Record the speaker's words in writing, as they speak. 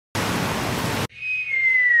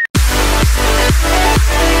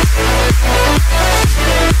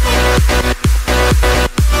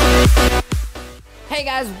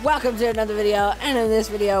guys, welcome to another video, and in this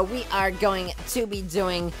video we are going to be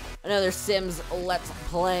doing another Sims Let's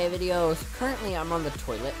Play video. Currently I'm on the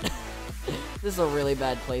toilet. This is a really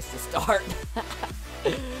bad place to start.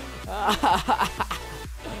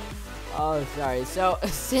 Oh, sorry. So,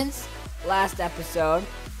 since last episode,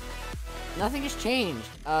 nothing has changed.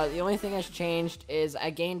 The only thing that's changed is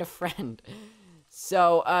I gained a friend.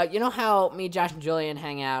 So, you know how me, Josh, and Julian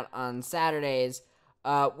hang out on Saturdays?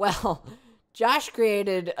 Well, Josh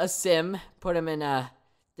created a sim, put him in,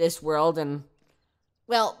 this world, and,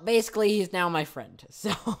 well, basically, he's now my friend.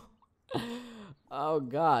 So, oh,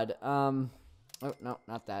 God. Oh, no,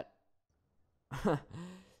 not that.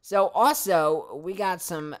 So, also, we got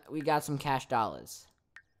some cash dollars.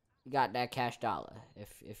 We got that cash dollar,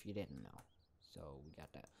 if you didn't know. So, we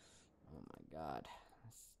got that. Oh, my God.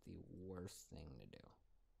 That's the worst thing to do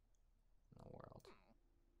in the world.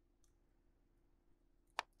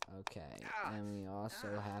 Okay, and we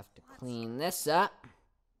also have to clean this up.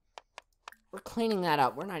 We're cleaning that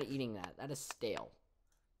up. We're not eating that. That is stale.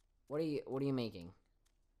 What are you making?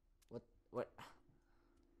 What?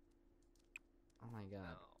 Oh my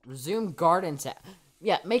God. Resume garden salad.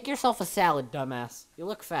 Yeah, make yourself a salad, dumbass. You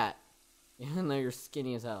look fat. Even though you're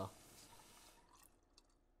skinny as hell.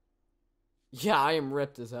 Yeah, I am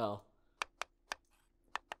ripped as hell.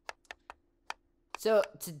 So,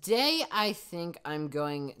 today I think I'm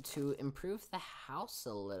going to improve the house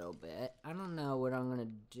a little bit. I don't know what I'm going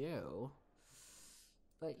to do.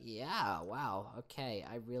 But yeah, wow. Okay,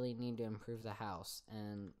 I really need to improve the house.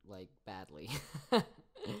 And, like, badly.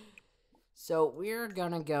 So, we're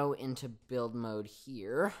going to go into build mode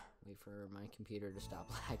here. Wait for my computer to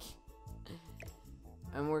stop lagging.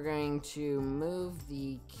 And we're going to move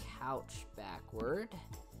the couch backward.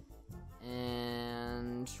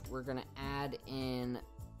 And we're gonna add in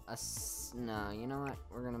a no, you know what?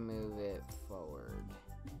 We're gonna move it forward.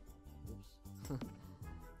 Oops.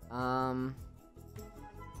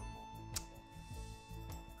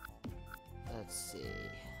 Let's see.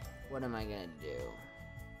 What am I gonna do?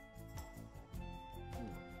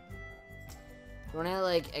 You wanna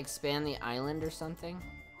like expand the island or something?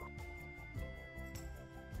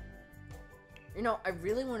 You know, I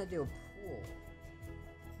really want to do a pool.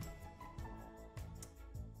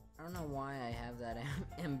 I don't know why I have that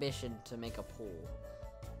ambition to make a pool.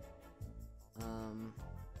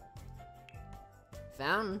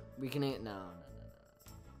 Fountain? We can eat. No.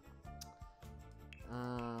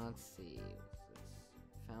 Let's see. What's this?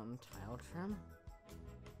 Fountain tile trim?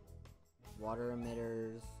 Water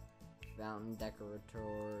emitters. Fountain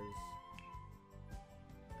decorators.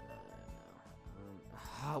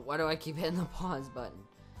 Why do I keep hitting the pause button?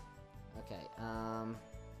 Okay,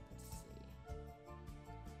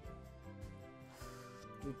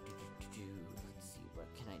 let's see, what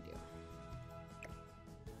can I do?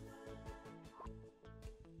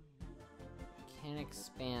 I can't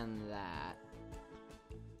expand that.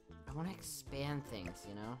 I want to expand things,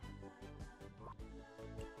 you know?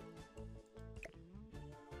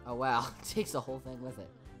 Oh wow, it takes the whole thing with it.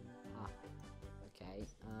 Ah, okay,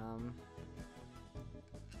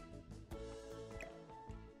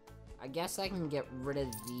 I guess I can get rid of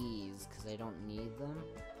these, because I don't need them.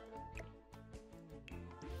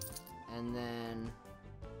 And then,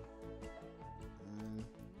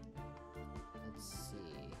 let's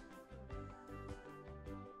see.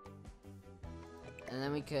 And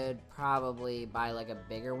then we could probably buy like a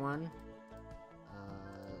bigger one.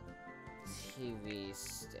 TV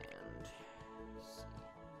stand. Let's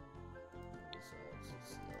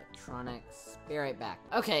see. Electronics. Be right back.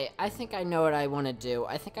 Okay, I think I know what I want to do.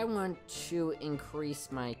 I think I want to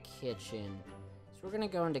increase my kitchen. So we're gonna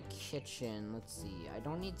go into kitchen. Let's see. I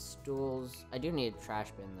don't need stools. I do need a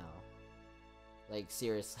trash bin though. Like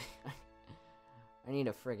seriously. I need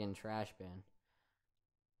a friggin' trash bin.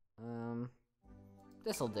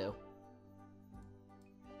 This'll do.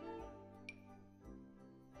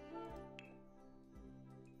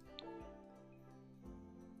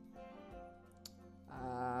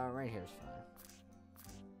 Right here's fine.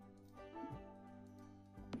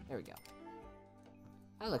 There we go.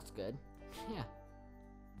 That looks good. Yeah.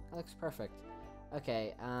 That looks perfect.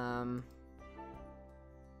 Okay, I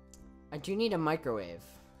do need a microwave.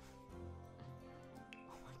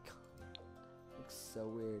 Oh my God. Looks so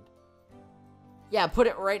weird. Yeah, put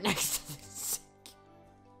it right next to the sink.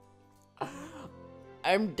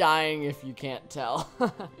 I'm dying if you can't tell.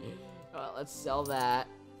 Well, let's sell that.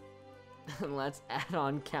 And let's add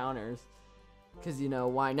on counters. Because, you know,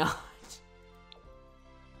 why not?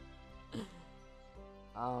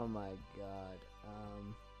 Oh my God.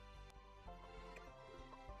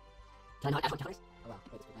 Can I not add on counters? Oh well,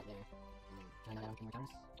 wait, so we got there. Can I get more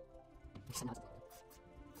counters?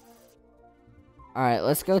 Alright,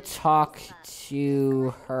 let's go talk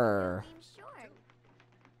to her.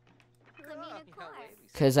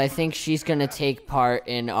 Because I think she's gonna take part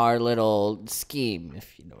in our little scheme,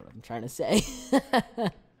 if you know what I'm trying to say.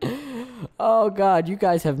 Oh god, you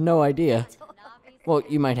guys have no idea. Well,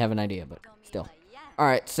 you might have an idea, but still.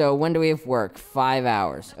 Alright, so when do we have work? 5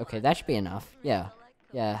 hours. Okay, that should be enough. Yeah.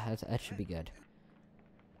 Yeah, that should be good.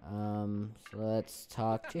 So let's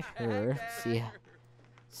talk to her.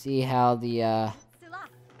 See how the,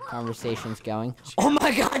 conversation's going. Oh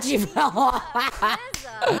my god, she fell off!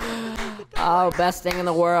 Oh, best thing in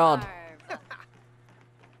the world.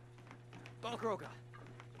 Balgroga.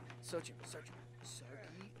 Searching.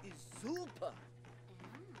 Sergi Izupa.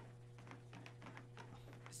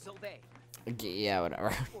 Zilbe. Yeah,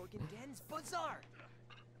 whatever. Organ Dens Bazaar.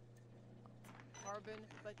 Carbon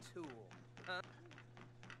Batul. Huh?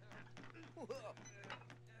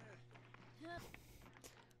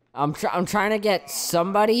 I'm trying to get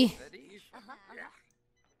somebody.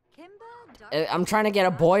 I'm trying to get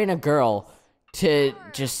a boy and a girl to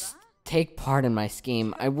just take part in my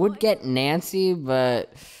scheme. I would get Nancy,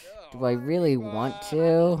 but do I really want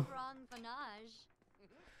to?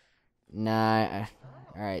 Nah.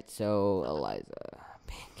 Alright, so Eliza.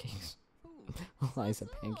 Pancakes. Eliza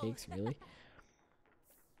pancakes, really?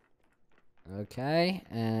 Okay,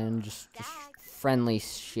 and just friendly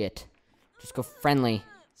shit. Just go friendly.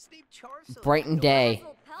 Brighten day.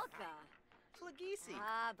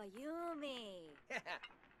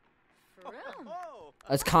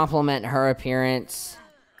 Let's compliment her appearance.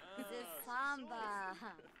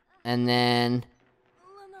 And then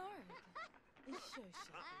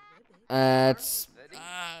there's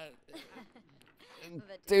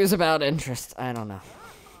about interest. I don't know.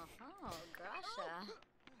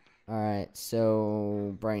 Alright,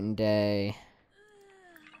 so brighten day.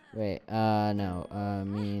 Wait, no,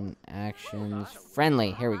 mean actions.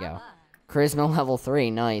 Friendly, here we go. Charisma level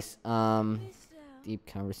 3, nice. Deep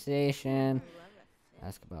conversation.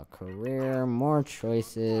 Ask about career, more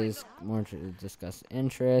choices, more to discuss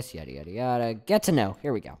interests, yada yada yada. Get to know,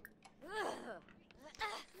 here we go.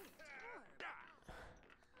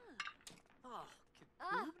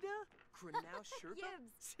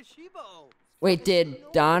 Wait, did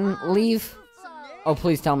Don leave? Oh,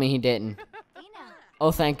 please tell me he didn't.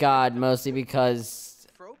 Oh, thank God, mostly because...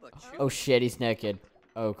 Oh shit, he's naked.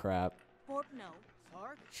 Oh crap.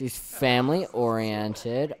 She's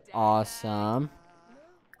family-oriented. Awesome.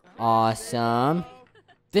 Awesome.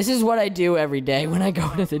 This is what I do every day when I go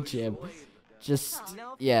to the gym. Just,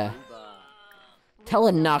 yeah. Tell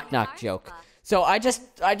a knock-knock joke. So I just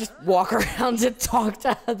walk around and talk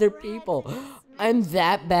to other people. I'm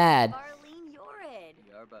that bad.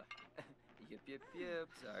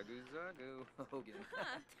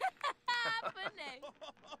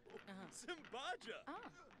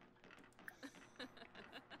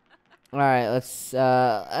 Alright, let's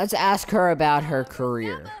ask her about her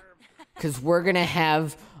career. Cause we're gonna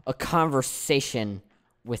have a conversation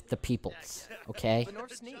with the peoples, okay?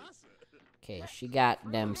 Okay, she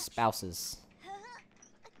got them spouses.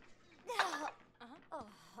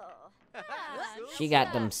 She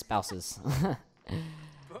got them spouses.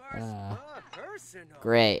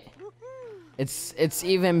 Great. It's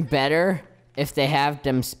even better if they have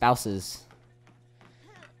them spouses.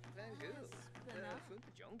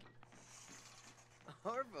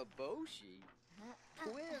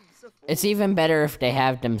 It's even better if they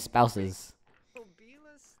have them spouses.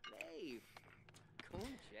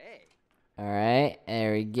 Alright,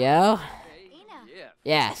 there we go.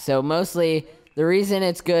 Yeah, so mostly the reason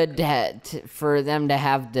it's good for them to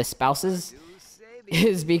have the spouses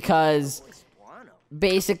is because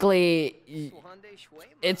basically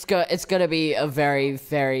it's gonna be a very,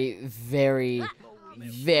 very, very,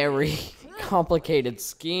 very complicated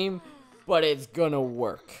scheme, but it's gonna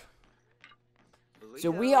work. So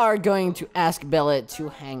we are going to ask Bella to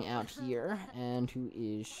hang out here, and who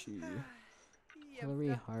is she?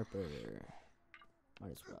 Hillary Harper.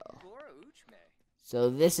 Might as well. So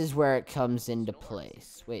this is where it comes into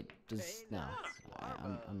place. Wait, no,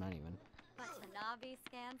 I'm not even.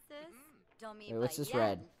 Wait, what's this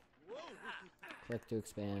red? Click to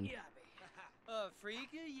expand.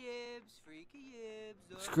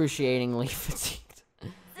 Excruciatingly fatigued.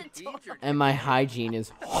 And my hygiene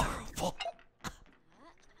is horrible.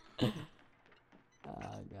 Oh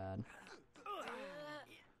god.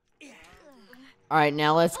 Alright,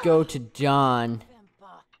 now let's go to John.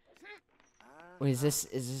 Wait, is this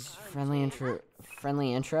friendly intro?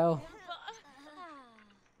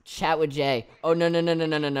 chat with Jay. Oh, no, no, no, no,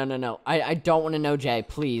 no, no, no, no, no. I don't want to know Jay.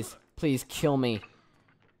 Please. Please kill me.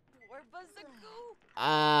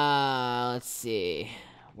 Let's see.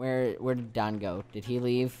 Where did Don go? Did he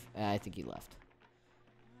leave? I think he left.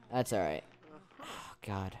 That's alright. Oh,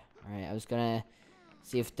 God. Alright, I was gonna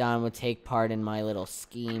see if Don would take part in my little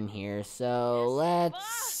scheme here. So,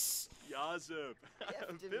 let's...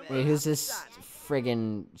 Wait, who's this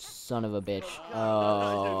friggin' son of a bitch?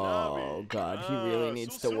 Oh, God. He really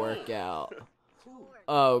needs to work out.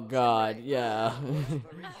 Oh, God. Yeah.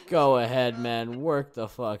 Go ahead, man. Work the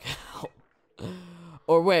fuck out.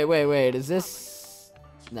 Or wait. Is this...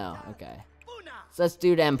 No, okay. So let's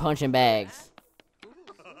do them punching bags.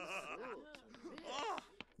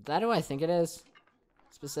 Is that who I think it is?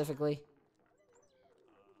 Specifically?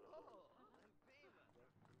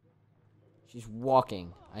 She's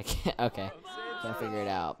walking. I can't... Okay. Can't figure it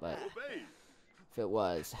out, but... If it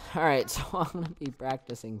was. Alright, so I'm gonna be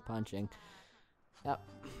practicing punching. Yep.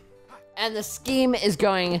 And the scheme is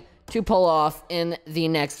going to pull off in the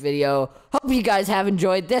next video. Hope you guys have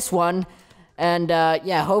enjoyed this one. And,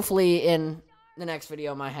 yeah, hopefully in the next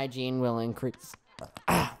video, my hygiene will increase.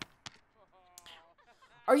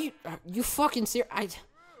 Are you fucking serious? I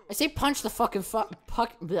say punch the fucking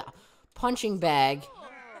punching bag,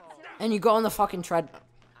 and you go on the fucking tread.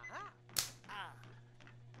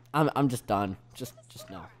 I'm just done. Just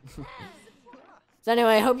no. So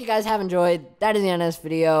anyway, I hope you guys have enjoyed. That is the end of this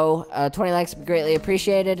video. 20 likes would be greatly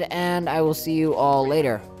appreciated, and I will see you all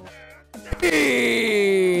later. Peace.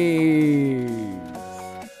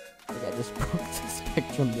 I think I just broke the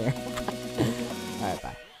spectrum there. Alright,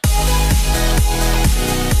 bye.